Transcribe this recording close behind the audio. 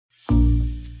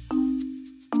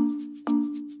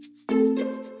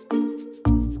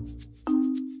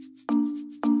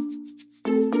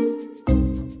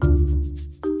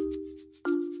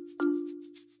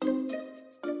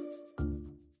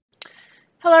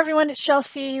everyone, it's Shel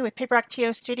C with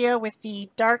PaperOcotilloStudio with the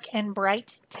dark and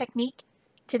bright technique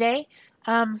today.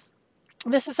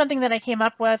 This is something that I came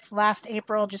up with last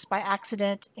April just by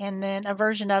accident, and then a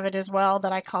version of it as well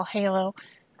that I call Halo.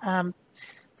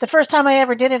 The first time I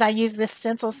ever did it, I used this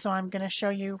stencil, so I'm going to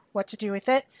show you what to do with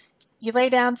it. You lay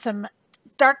down some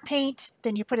dark paint,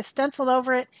 then you put a stencil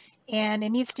over it, and it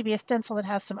needs to be a stencil that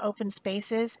has some open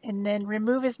spaces, and then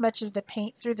remove as much of the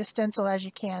paint through the stencil as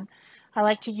you can. I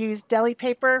like to use deli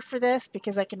paper for this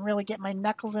because I can really get my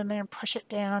knuckles in there and push it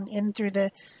down in through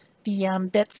the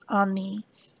bits on the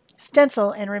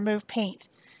stencil and remove paint.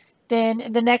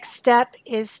 Then the next step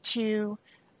is to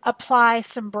apply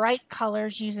some bright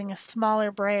colors using a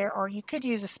smaller brayer, or you could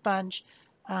use a sponge.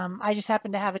 I just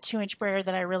happen to have a 2-inch brayer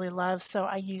that I really love, so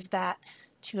I use that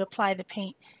to apply the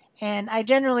paint. And I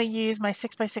generally use my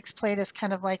 6x6 plate as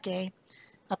kind of like a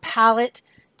palette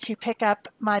to pick up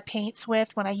my paints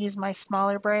with when I use my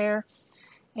smaller brayer.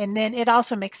 And then it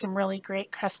also makes some really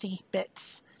great crusty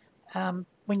bits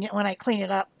when I clean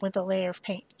it up with a layer of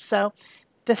paint. So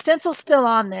the stencil's still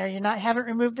on there. Haven't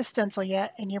removed the stencil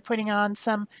yet, and you're putting on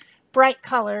some bright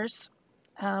colors.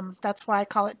 That's why I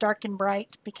call it dark and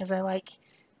bright, because I like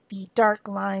the dark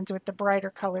lines with the brighter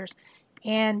colors.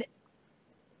 And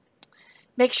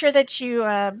make sure that you,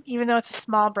 even though it's a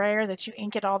small brayer, that you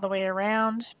ink it all the way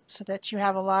around so that you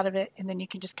have a lot of it, and then you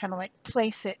can just kind of like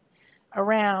place it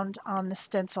around on the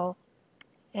stencil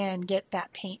and get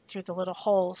that paint through the little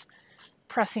holes,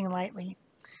 pressing lightly.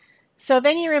 So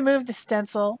then you remove the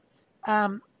stencil.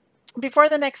 Before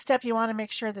the next step, you want to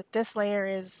make sure that this layer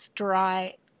is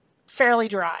dry, fairly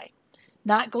dry,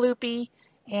 not gloopy.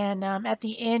 And at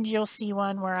the end, you'll see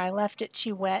one where I left it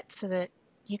too wet so that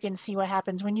you can see what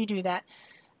happens when you do that.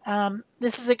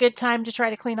 This is a good time to try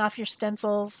to clean off your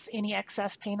stencils, any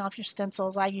excess paint off your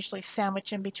stencils. I usually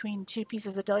sandwich in between 2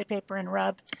 pieces of deli paper and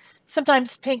rub.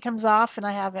 Sometimes paint comes off and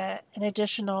I have an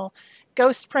additional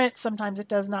ghost print, sometimes it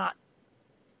does not.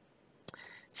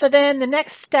 So then the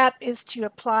next step is to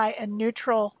apply a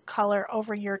neutral color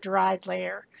over your dried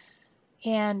layer.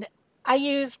 And I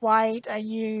use white, I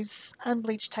use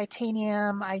unbleached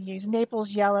titanium, I use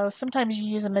Naples yellow. Sometimes you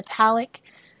use a metallic,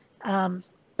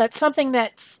 but something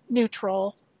that's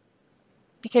neutral,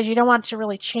 because you don't want to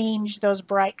really change those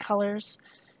bright colors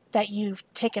that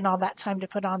you've taken all that time to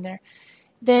put on there.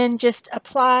 Then just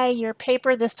apply your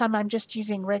paper. This time I'm just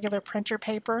using regular printer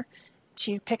paper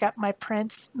to pick up my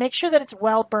prints. Make sure that it's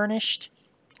well burnished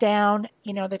down,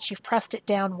 that you've pressed it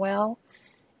down well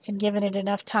and given it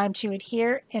enough time to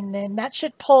adhere, and then that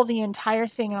should pull the entire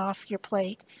thing off your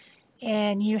plate,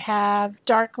 and you have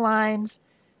dark lines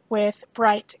with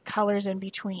bright colors in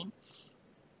between.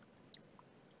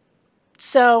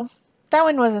 So that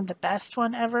one wasn't the best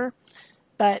one ever,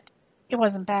 but it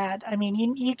wasn't bad. I mean,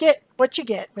 you get what you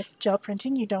get with gel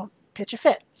printing. You don't pitch a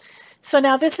fit. So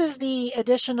now this is the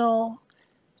additional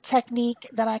technique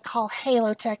that I call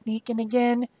Halo technique, and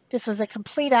again, this was a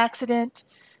complete accident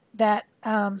that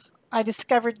I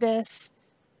discovered this.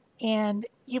 And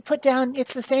you put down,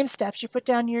 it's the same steps. You put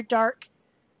down your dark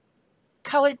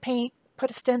colored paint, put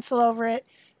a stencil over it,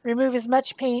 remove as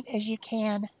much paint as you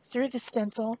can through the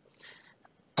stencil.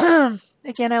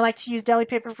 Again, I like to use deli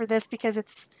paper for this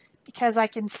because I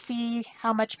can see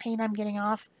how much paint I'm getting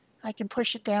off. I can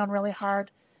push it down really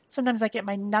hard. Sometimes I get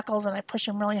my knuckles and I push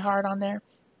them really hard on there.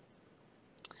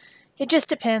 It just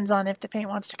depends on if the paint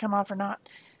wants to come off or not.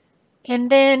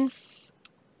 And then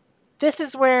this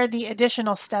is where the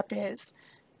additional step is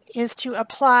to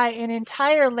apply an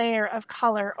entire layer of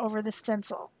color over the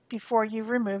stencil before you've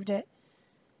removed it.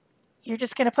 You're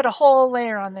just going to put a whole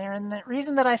layer on there, and the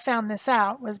reason that I found this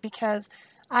out was because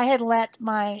I had let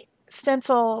my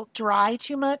stencil dry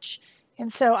too much,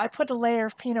 and so I put a layer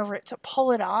of paint over it to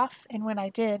pull it off, and when I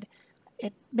did,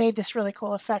 it made this really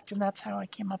cool effect, and that's how I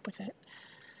came up with it.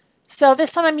 So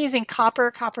this time I'm using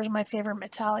copper. Copper is my favorite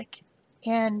metallic.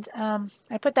 And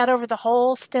I put that over the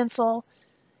whole stencil,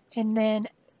 and then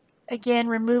again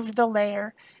removed the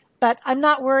layer. But I'm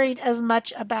not worried as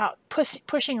much about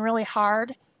pushing really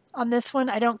hard on this one.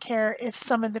 I don't care if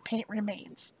some of the paint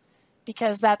remains,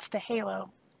 because that's the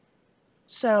halo.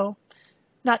 So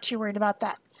not too worried about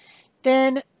that.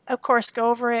 Then of course go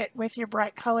over it with your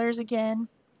bright colors again.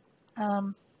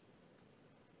 I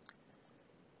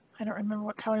don't remember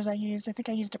what colors I used. I think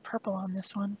I used a purple on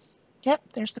this one.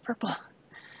 Yep, there's the purple.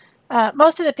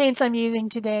 Most of the paints I'm using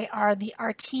today are the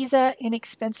Arteza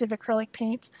inexpensive acrylic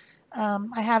paints.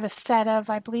 I have a set of,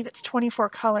 I believe it's 24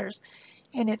 colors,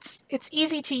 and it's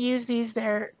easy to use these.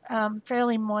 They're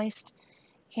fairly moist,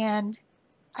 and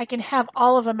I can have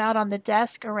all of them out on the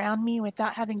desk around me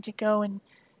without having to go and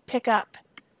pick up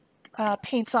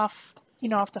paints off you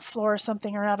know, off the floor or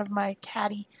something, or out of my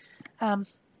caddy.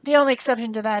 The only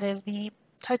exception to that is the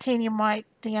titanium white,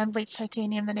 the unbleached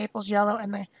titanium, the Naples yellow,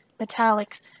 and the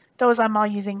metallics. Those I'm all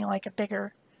using like a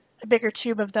bigger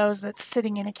tube of those that's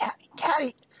sitting in a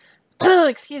caddy.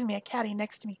 Excuse me, a caddy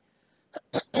next to me.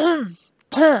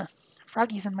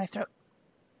 Froggies in my throat.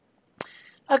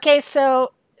 Okay,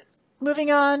 so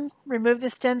moving on, remove the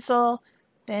stencil,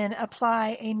 then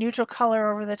apply a neutral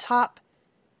color over the top.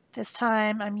 This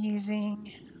time I'm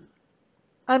using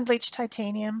unbleached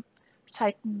titanium,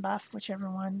 Titan Buff,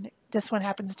 whichever one. This one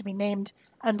happens to be named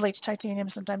unbleached titanium.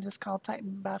 Sometimes it's called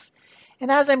Titan Buff. And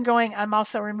as I'm going, I'm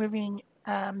also removing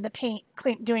the paint,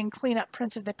 doing cleanup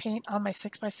prints of the paint on my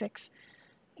 6x6.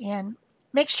 And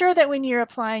make sure that when you're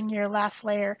applying your last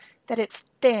layer that it's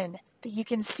thin, that you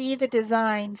can see the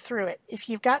design through it. If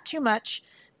you've got too much,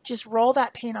 just roll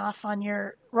that paint off on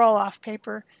your roll-off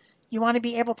paper. You want to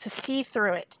be able to see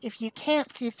through it. If you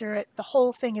can't see through it, the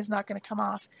whole thing is not going to come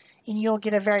off, and you'll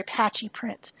get a very patchy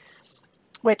print,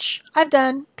 which I've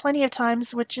done plenty of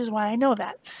times, which is why I know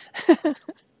that.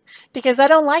 Because I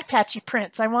don't like patchy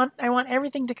prints. I want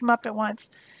everything to come up at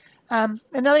once.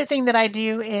 Another thing that I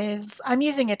do is I'm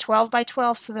using a 12 by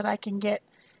 12 so that I can get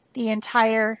the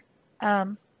entire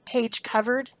page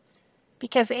covered,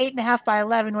 because 8.5 by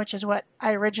 11, which is what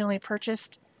I originally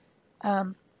purchased,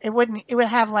 it would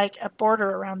have like a border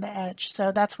around the edge.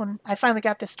 So that's when I finally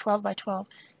got this 12 by 12,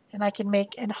 and I can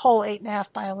make a whole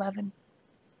 8.5 by 11.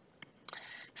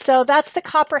 So that's the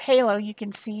copper halo. You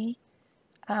can see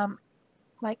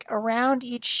like around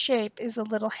each shape is a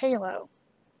little halo.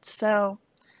 So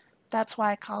that's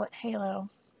why I call it halo.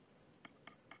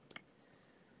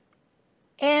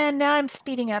 And now I'm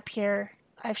speeding up here.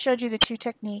 I've showed you the two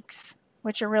techniques,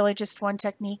 which are really just one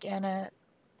technique and a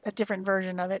different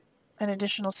version of it, an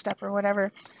additional step or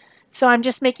whatever. So I'm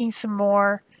just making some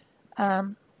more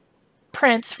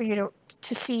prints for you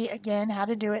to see again how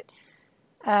to do it.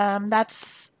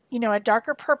 That's, you know, a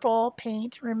darker purple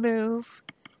paint. Remove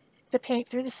the paint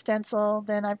through the stencil.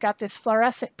 Then I've got this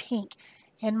fluorescent pink.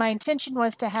 And my intention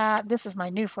was to have, this is my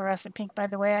new fluorescent pink, by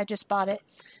the way. I just bought it.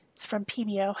 It's from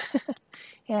PBO.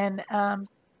 And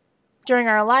during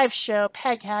our live show,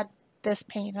 Peg had this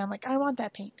paint. And I'm like, I want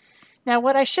that paint. Now,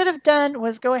 what I should have done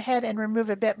was go ahead and remove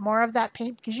a bit more of that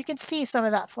paint, because you can see some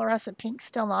of that fluorescent pink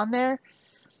still on there.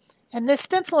 And this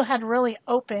stencil had really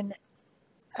open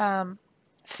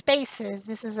spaces.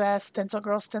 This is a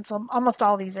Stencilgirl stencil. Almost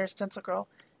all these are Stencilgirl,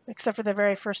 except for the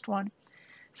very first one.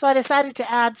 So I decided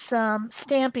to add some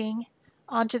stamping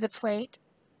onto the plate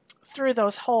through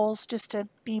those holes just to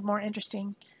be more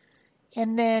interesting.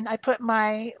 And then I put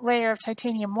my layer of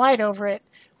titanium white over it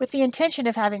with the intention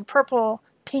of having purple,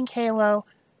 pink halo,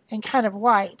 and kind of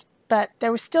white. But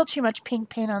there was still too much pink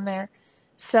paint on there.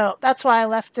 So that's why I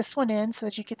left this one in, so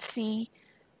that you could see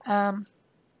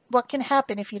what can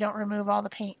happen if you don't remove all the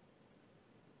paint.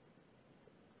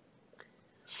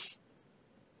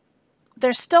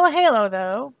 There's still a halo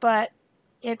though, but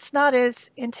it's not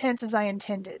as intense as I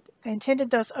intended. I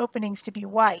intended those openings to be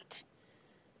white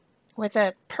with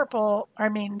a purple,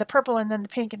 the purple and then the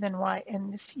pink and then white.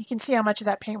 And this, you can see how much of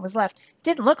that paint was left. It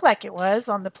didn't look like it was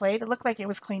on the plate. It looked like it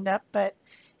was cleaned up, but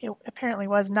it apparently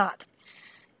was not.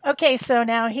 Okay, so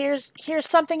now here's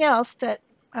something else that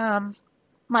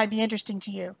might be interesting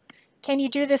to you. Can you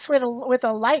do this with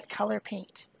a light color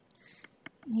paint?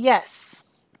 Yes.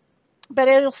 But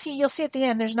you'll see at the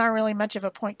end there's not really much of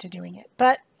a point to doing it.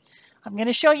 But I'm going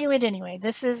to show you it anyway.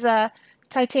 This is a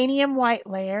titanium white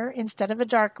layer instead of a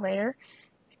dark layer.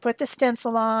 I put the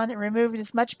stencil on and removed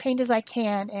as much paint as I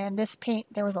can, and this paint,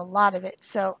 there was a lot of it.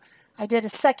 So I did a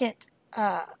second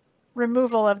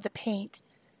removal of the paint,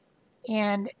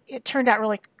 and it turned out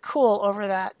really cool over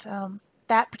that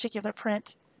that particular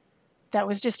print that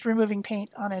was just removing paint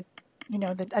on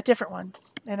a different one.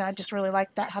 And I just really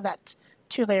liked that, how that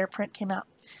two-layer print came out.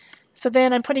 So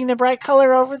then I'm putting the bright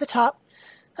color over the top,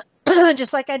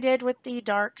 just like I did with the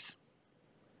darks.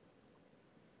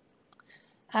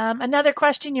 Another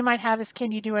question you might have is,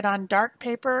 can you do it on dark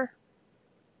paper?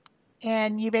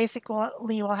 And you basically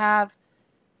will have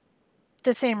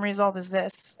the same result as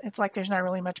this. It's like there's not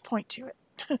really much point to it.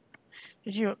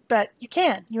 But you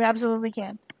can. You absolutely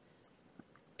can.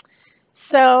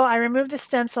 So I removed the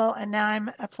stencil, and now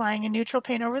I'm applying a neutral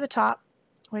paint over the top,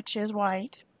 which is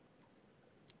white.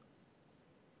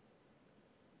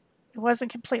 It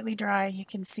wasn't completely dry. You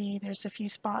can see there's a few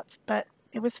spots, but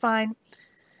it was fine.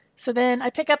 So then I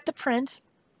pick up the print,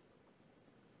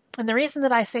 and the reason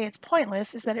that I say it's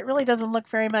pointless is that it really doesn't look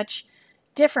very much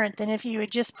different than if you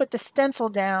had just put the stencil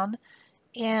down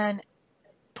and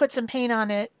put some paint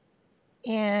on it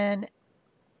and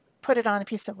put it on a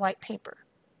piece of white paper.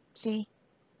 See?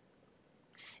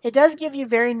 It does give you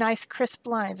very nice crisp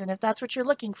lines, and if that's what you're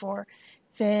looking for,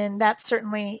 then that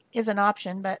certainly is an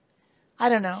option, but I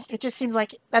don't know. It just seems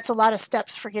like that's a lot of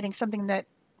steps for getting something that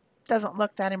doesn't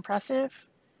look that impressive,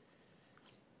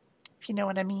 if you know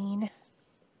what I mean.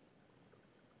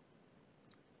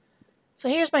 So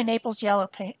here's my Naples yellow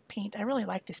paint. I really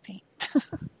like this paint.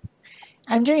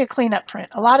 I'm doing a cleanup print.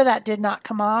 A lot of that did not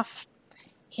come off,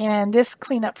 and this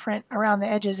cleanup print around the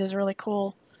edges is really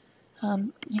cool.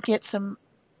 You get some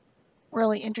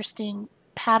really interesting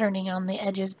patterning on the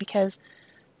edges because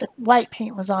the white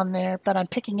paint was on there, but I'm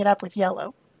picking it up with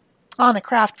yellow on a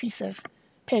craft piece of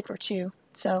paper too.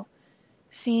 So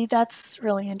see, that's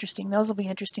really interesting. Those will be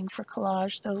interesting for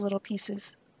collage, those little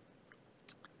pieces.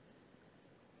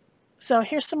 So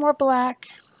here's some more black.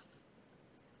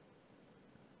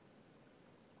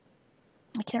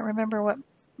 I can't remember what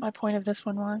my point of this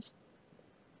one was.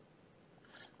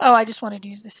 Oh, I just wanted to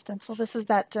use this stencil. This is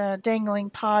that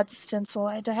dangling pods stencil.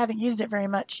 I haven't used it very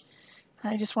much.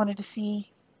 I just wanted to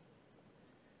see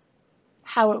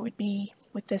how it would be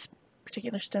with this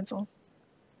particular stencil.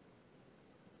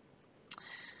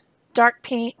 Dark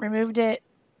paint, removed it.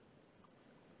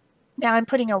 Now I'm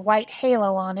putting a white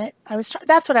halo on it.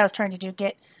 That's what I was trying to do,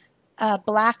 get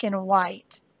black and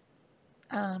white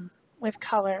with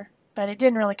color, but it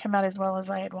didn't really come out as well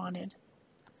as I had wanted.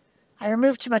 I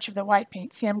removed too much of the white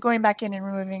paint. See, I'm going back in and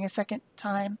removing a second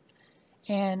time,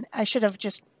 and I should have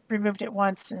just removed it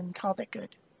once and called it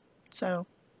good. So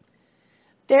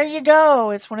there you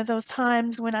go. It's one of those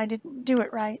times when I didn't do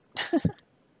it right.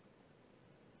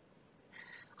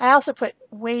 I also put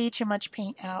way too much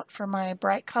paint out for my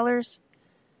bright colors.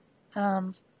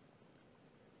 It's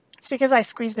because I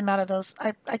squeezed them out of those.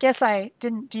 I guess I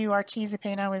didn't do Arteza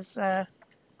paint. I was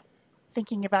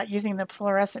thinking about using the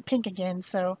fluorescent pink again,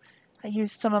 so I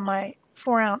used some of my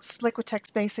 4-ounce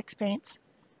Liquitex Basics paints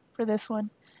for this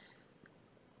one.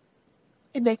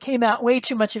 And they came out, way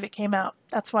too much of it came out.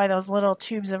 That's why those little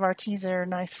tubes of Arteza are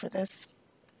nice for this.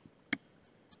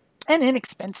 And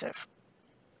inexpensive.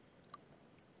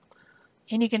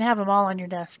 And you can have them all on your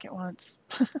desk at once.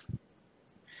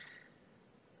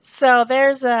 So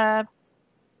there's the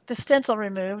stencil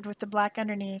removed with the black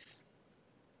underneath.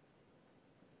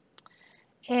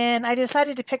 And I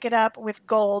decided to pick it up with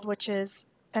gold, which is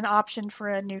an option for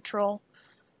a neutral.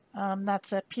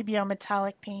 That's a PBO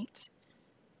metallic paint.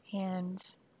 And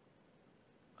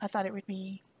I thought it would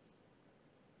be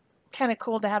kind of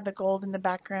cool to have the gold in the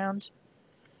background.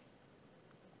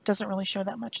 Doesn't really show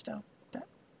that much though. But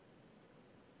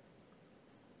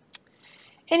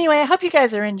anyway, I hope you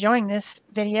guys are enjoying this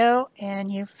video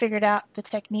and you've figured out the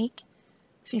technique.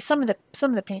 See, some of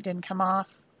the paint didn't come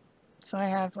off, so I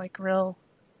have like real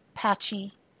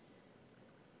patchy.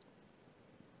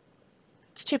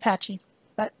 It's too patchy,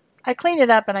 but I cleaned it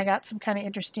up and I got some kind of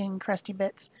interesting crusty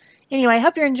bits. Anyway, I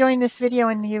hope you're enjoying this video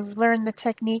and you've learned the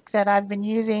technique that I've been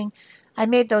using. I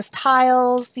made those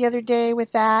tiles the other day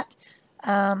with that.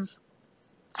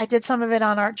 I did some of it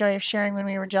on Art Joy of Sharing when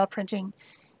we were gel printing,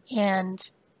 and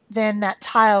then that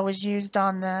tile was used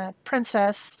on the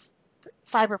Princess,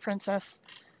 Fiber Princess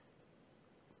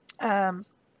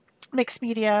mixed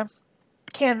media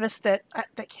canvas that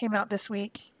came out this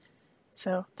week.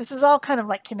 So this is all kind of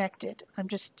like connected.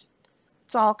 It's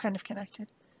all kind of connected.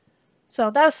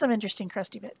 So that was some interesting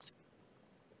crusty bits.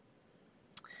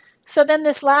 So then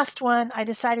this last one, I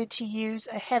decided to use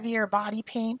a heavier body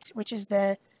paint, which is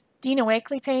the Dina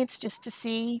Wakley paints, just to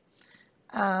see.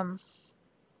 I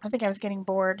think I was getting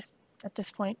bored at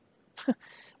this point.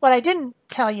 What I didn't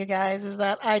tell you guys is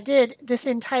that I did this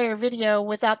entire video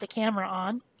without the camera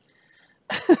on.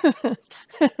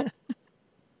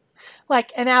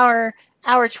 Like an hour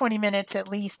 20 minutes at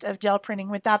least of gel printing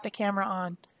without the camera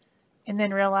on, and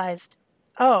then realized,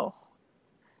 oh,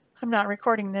 I'm not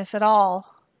recording this at all.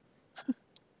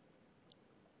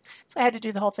 So I had to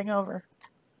do the whole thing over.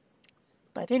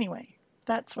 But anyway,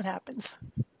 that's what happens.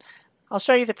 I'll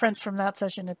show you the prints from that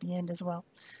session at the end as well.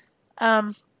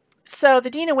 So the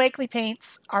Dina Wakley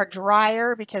paints are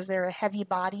drier because they're a heavy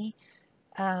body,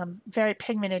 very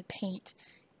pigmented paint.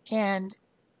 And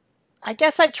I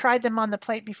guess I've tried them on the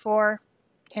plate before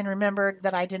and remembered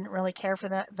that I didn't really care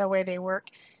for the way they work.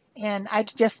 And I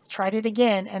just tried it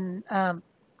again, and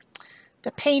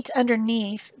the paint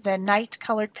underneath, the night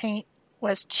colored paint,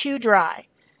 was too dry.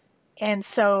 And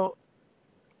so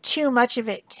too much of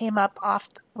it came up off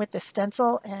with the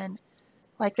stencil, and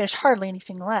like there's hardly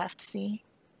anything left, see?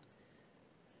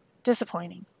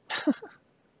 Disappointing.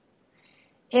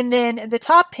 And then the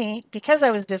top paint, because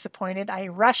I was disappointed, I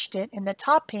rushed it, and the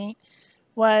top paint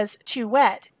was too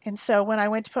wet. And so when I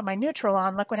went to put my neutral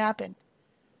on, look what happened.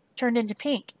 Turned into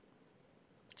pink.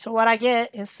 So what I get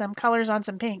is some colors on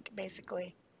some pink,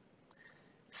 basically.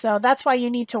 So that's why you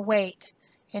need to wait.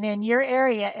 And in your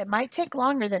area, it might take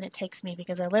longer than it takes me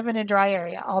because I live in a dry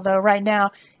area. Although right now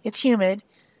it's humid.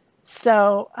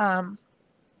 So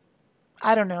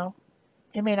I don't know.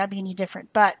 It may not be any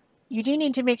different. But you do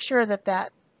need to make sure that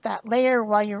that layer,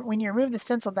 when you remove the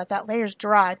stencil, that layer's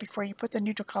dry before you put the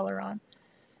neutral color on.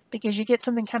 Because you get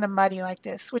something kind of muddy like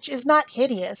this, which is not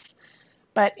hideous,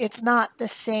 but it's not the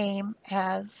same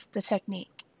as the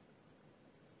technique.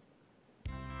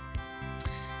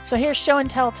 So here's show and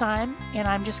tell time, and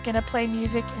I'm just going to play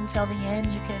music until the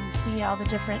end. You can see all the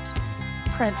different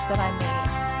prints that I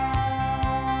made.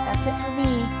 That's it for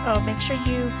me. Oh, make sure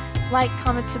you like,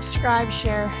 comment, subscribe,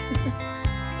 share.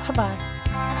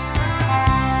 Bye-bye.